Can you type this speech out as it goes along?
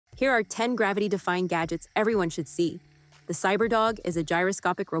Here are 10 gravity-defying gadgets everyone should see. The CyberDog is a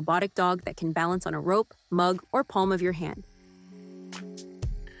gyroscopic robotic dog that can balance on a rope, mug, or palm of your hand.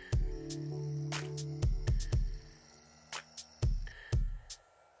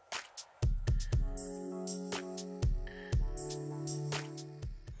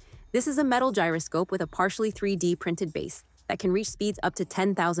 This is a metal gyroscope with a partially 3D printed base that can reach speeds up to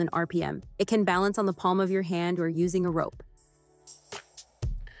 10,000 RPM. It can balance on the palm of your hand or using a rope.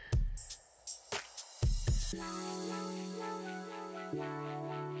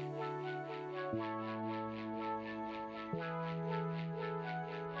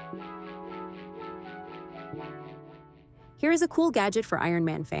 Here is a cool gadget for Iron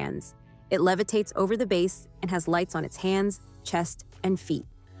Man fans. It levitates over the base and has lights on its hands, chest, and feet.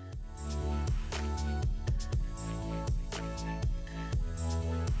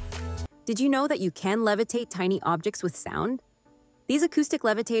 Did you know that you can levitate tiny objects with sound? These acoustic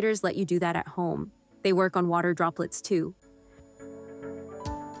levitators let you do that at home. They work on water droplets too.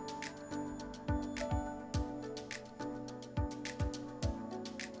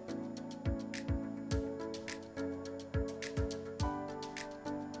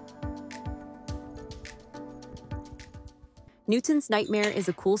 Newton's Nightmare is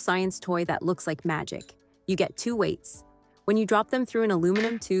a cool science toy that looks like magic. You get 2 weights. When you drop them through an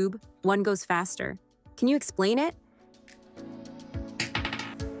aluminum tube, one goes faster. Can you explain it?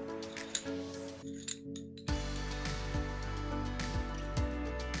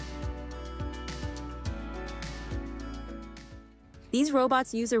 These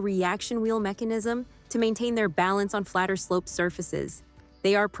robots use a reaction wheel mechanism to maintain their balance on flatter sloped surfaces.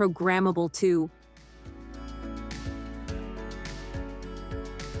 They are programmable too.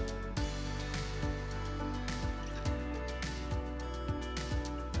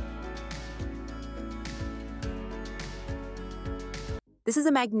 This is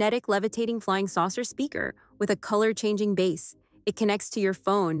a magnetic levitating flying saucer speaker with a color-changing base. It connects to your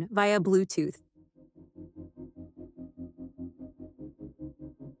phone via Bluetooth.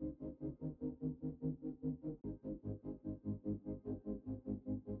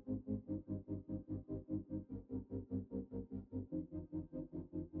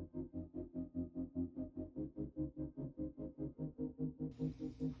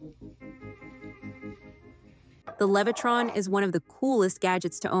 The Levitron is one of the coolest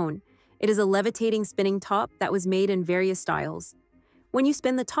gadgets to own. It is a levitating spinning top that was made in various styles. When you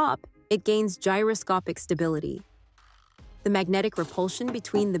spin the top, it gains gyroscopic stability. The magnetic repulsion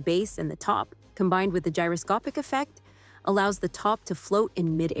between the base and the top, combined with the gyroscopic effect, allows the top to float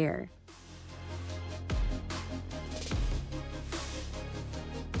in mid-air.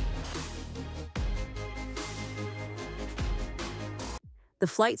 The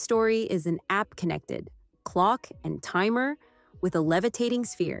Flight Story is an app-connected clock and timer with a levitating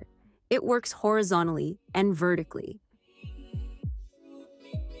sphere. It works horizontally and vertically.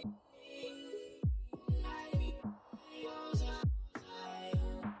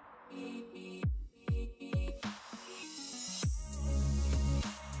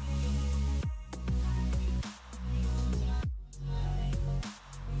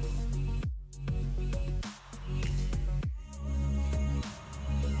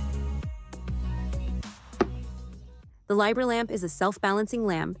 The Liber lamp is a self-balancing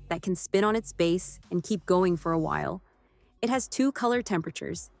lamp that can spin on its base and keep going for a while. It has 2 color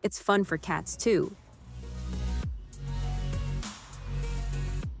temperatures. It's fun for cats too.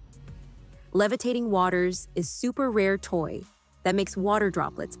 Levitating Waters is a super rare toy that makes water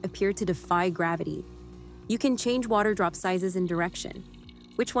droplets appear to defy gravity. You can change water drop sizes and direction.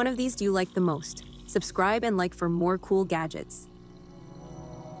 Which one of these do you like the most? Subscribe and like for more cool gadgets.